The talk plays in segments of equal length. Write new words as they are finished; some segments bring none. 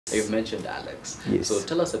You've mentioned Alex. Yes. So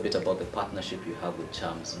tell us a bit about the partnership you have with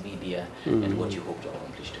Charms Media and what you hope to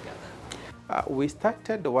accomplish together. We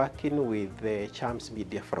started working with the Charms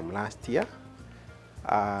Media from last year.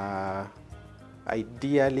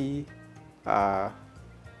 Ideally,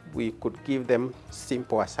 we could give them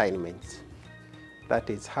simple assignments. That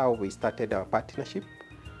is how we started our partnership,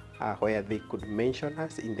 where they could mention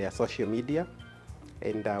us in their social media.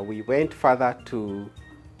 And we went further to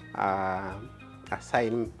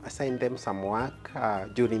assign them some work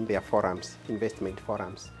during their forums, investment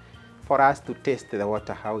forums, for us to test the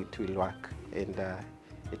water, how it will work. And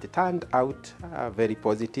it turned out very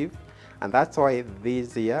positive. And that's why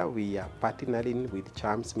this year we are partnering with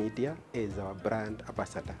Charms Media as our brand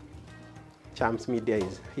ambassador. Charms Media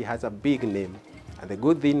he has a big name. And the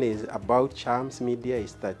good thing is about Charms Media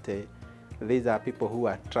is that these are people who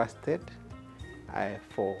are trusted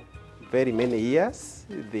for very many years.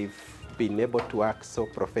 They've been able to work so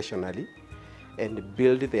professionally and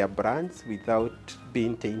build their brands without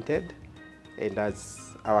being tainted. And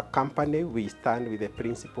as our company, we stand with the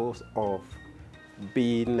principles of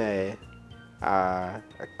being a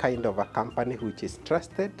kind of a company which is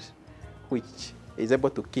trusted, which is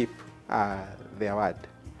able to keep their word.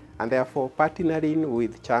 And therefore, partnering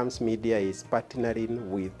with Charms Media is partnering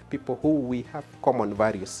with people who we have common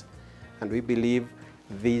values. And we believe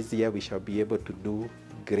this year we shall be able to do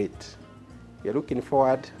great. We are looking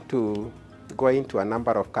forward to going to a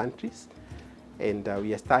number of countries. And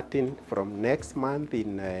we are starting from next month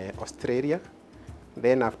in Australia.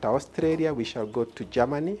 Then after Australia, we shall go to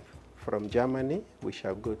Germany. From Germany, we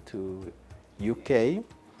shall go to UK.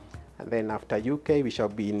 And then after UK, we shall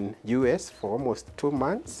be in US for almost 2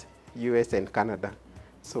 months, US and Canada.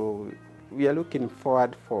 So we are looking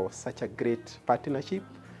forward for such a great partnership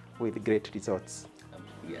with great results.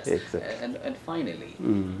 Yes. Exactly. And finally,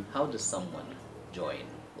 how does someone join,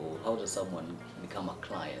 or how does someone become a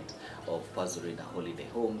client of Pazurina Holiday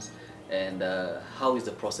Homes, and how is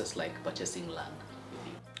the process like purchasing land with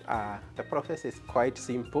you? The process is quite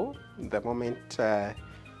simple. The moment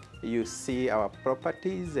you see our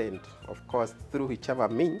properties, and of course through whichever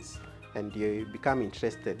means, and you become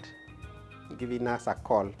interested, giving us a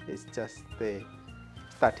call is just the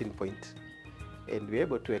starting point. And we're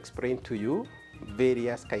able to explain to you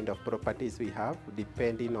various kind of properties we have,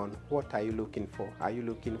 depending on what are you looking for. Are you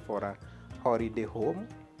looking for a holiday home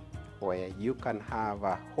where you can have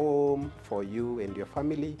a home for you and your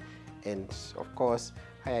family, and of course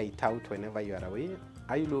hire it out whenever you are away?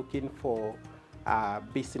 Are you looking for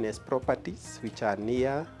business properties which are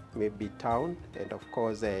near maybe town, and of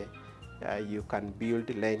course you can build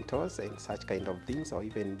rentals and such kind of things, or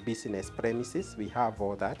even business premises? We have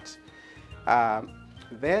all that.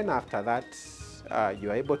 Then after that, you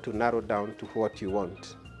are able to narrow down to what you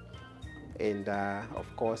want. And of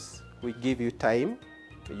course, we give you time.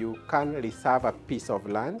 You can reserve a piece of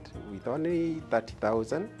land with only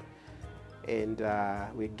 30,000, and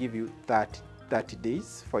we give you 30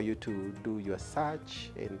 days for you to do your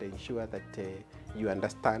search and ensure that you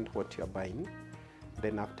understand what you're buying.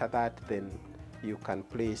 Then after that, then you can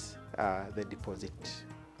place the deposit,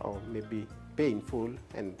 or maybe pay in full.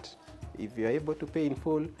 And if you're able to pay in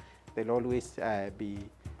full, there'll always be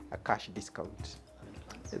a cash discount.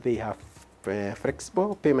 They have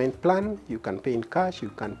flexible payment plan. You can pay in cash, you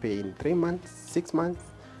can pay in 3 months, 6 months,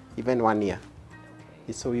 even 1 year.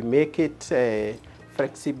 Okay. So we make it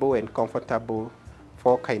flexible and comfortable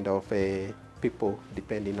for kind of people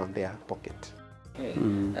depending on their pocket. Okay.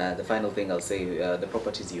 The final thing I'll say, the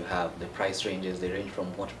properties you have, the price ranges, they range from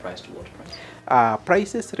what price to what price?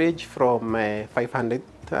 Prices range from 500,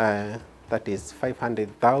 that is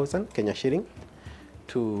 500,000 Kenya shilling,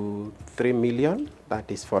 to 3 million, that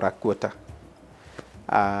is for a quarter.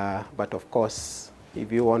 But of course,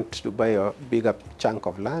 if you want to buy a bigger chunk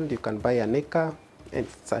of land, you can buy an acre, and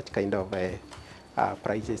such kind of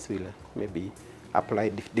prices will maybe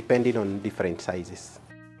apply depending on different sizes.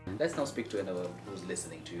 Let's now speak to anyone who's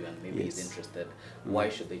listening to you and maybe is interested. Why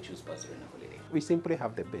should they choose Pazurina Holiday? We simply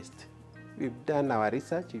have the best. We've done our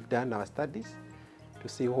research, we've done our studies to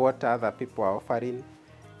see what other people are offering.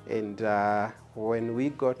 And when we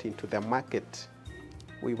got into the market,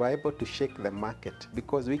 we were able to shake the market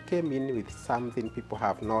because we came in with something people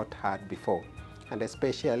have not heard before. And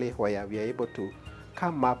especially where we are able to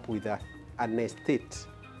come up with an estate,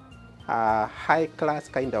 a high-class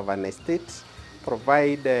kind of an estate,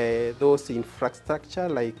 provide those infrastructure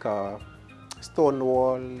like stone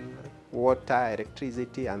wall, water,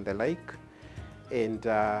 electricity, and the like, and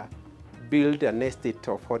build an estate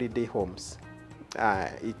of holiday homes.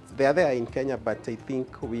 They are there in Kenya, but I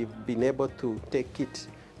think we've been able to take it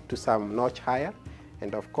to some notch higher,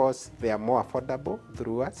 And of course, they are more affordable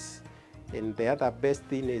through us. And the other best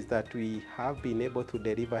thing is that we have been able to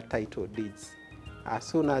deliver title deeds. As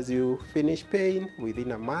soon as you finish paying,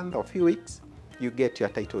 within a month or few weeks, you get your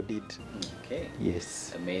title deed. Okay.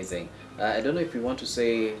 Yes. Amazing. I don't know if you want to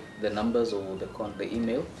say the numbers or the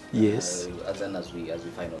email. Yes. As we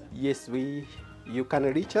find out. Yes, you can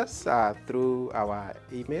reach us through our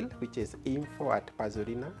email, which is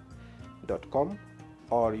info@pazurina.com,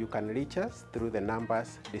 or you can reach us through the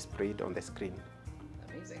numbers displayed on the screen.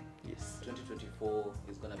 Amazing. Yes. 2024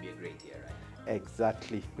 is going to be a great year, right?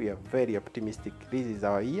 Exactly. We are very optimistic. This is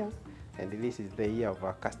our year, and this is the year of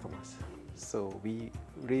our customers. So we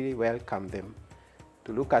really welcome them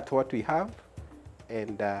to look at what we have,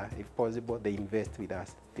 and if possible, they invest with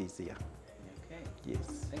us this year. Okay.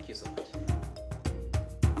 Yes. Thank you so much.